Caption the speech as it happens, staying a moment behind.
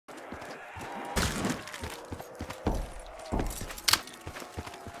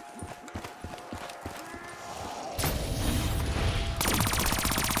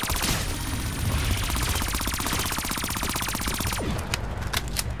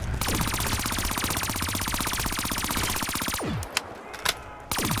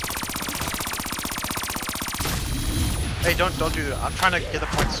Hey, don't do that. I'm trying to get the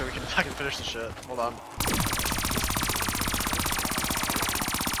points so we can fucking finish the shit. Hold on.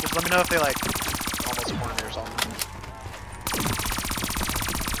 Just let me know if they like almost corner me or something.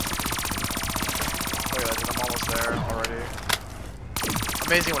 Look at that, dude. I'm almost there already.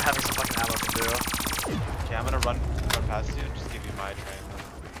 Amazing what having some fucking ammo can do. Okay, I'm gonna run past you and just give you my train.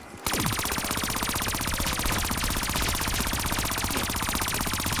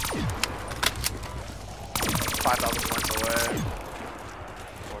 5,000 points away.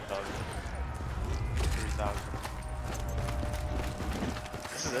 4,000. 3,000.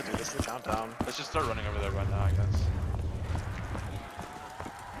 This is it, dude. This is the countdown. Let's just start running over there right now, I guess.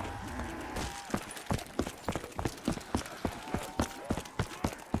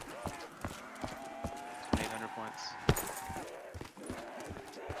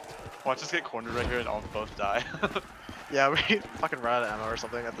 Watch us get cornered right here and all both die. Yeah, we fucking run out of ammo or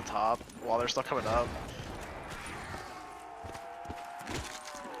something at the top while they're still coming up.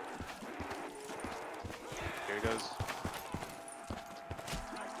 Here he goes.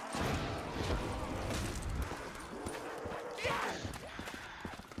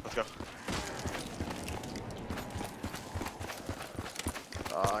 Let's go.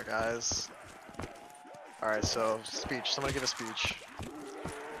 Guys. Alright, so speech. Someone give a speech.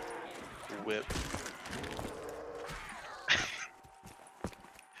 Whip.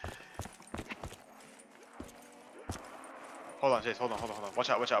 Hold on, Chase. Hold on. Watch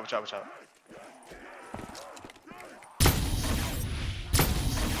out.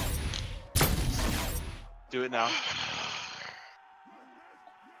 Do it now.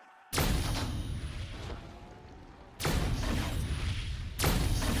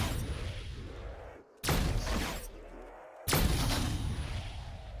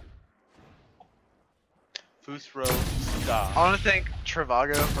 Fusro, da. I want to thank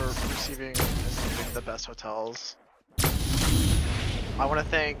Trivago for receiving and giving the best hotels. I want to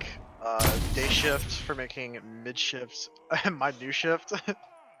thank Day Shift for making mid shift my new shift.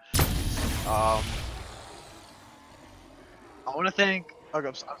 I want to thank. Okay,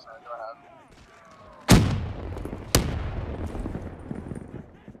 I'm sorry. Go ahead.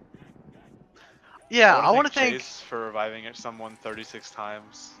 Yeah, I want to thank Chase for reviving someone 36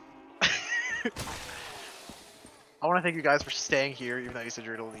 times. I want to thank you guys for staying here, even though you said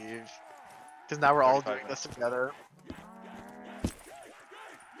you were to leave. Because now we're all doing this together.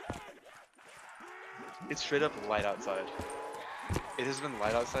 It's straight up light outside. It has been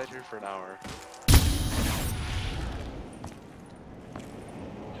light outside here for an hour.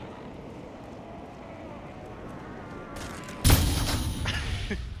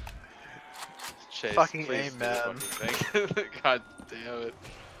 Chase, fucking please amen. do the fucking thing. God damn it.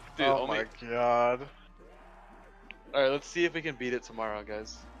 Dude, oh my god. Alright, let's see if we can beat it tomorrow,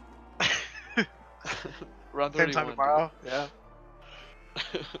 guys. Round 31. Same time tomorrow? Dude. Yeah.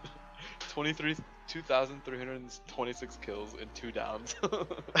 2,326 kills and 2 downs.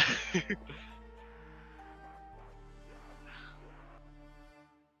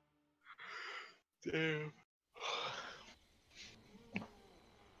 Damn.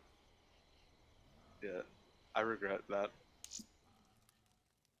 Yeah, I regret that.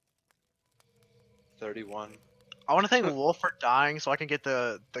 31. I want to thank Wolf for dying so I can get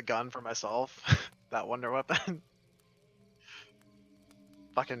the gun for myself. That wonder weapon.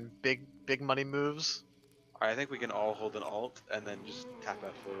 Fucking big money moves. Alright, I think we can all hold an alt and then just tap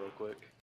F4 real quick.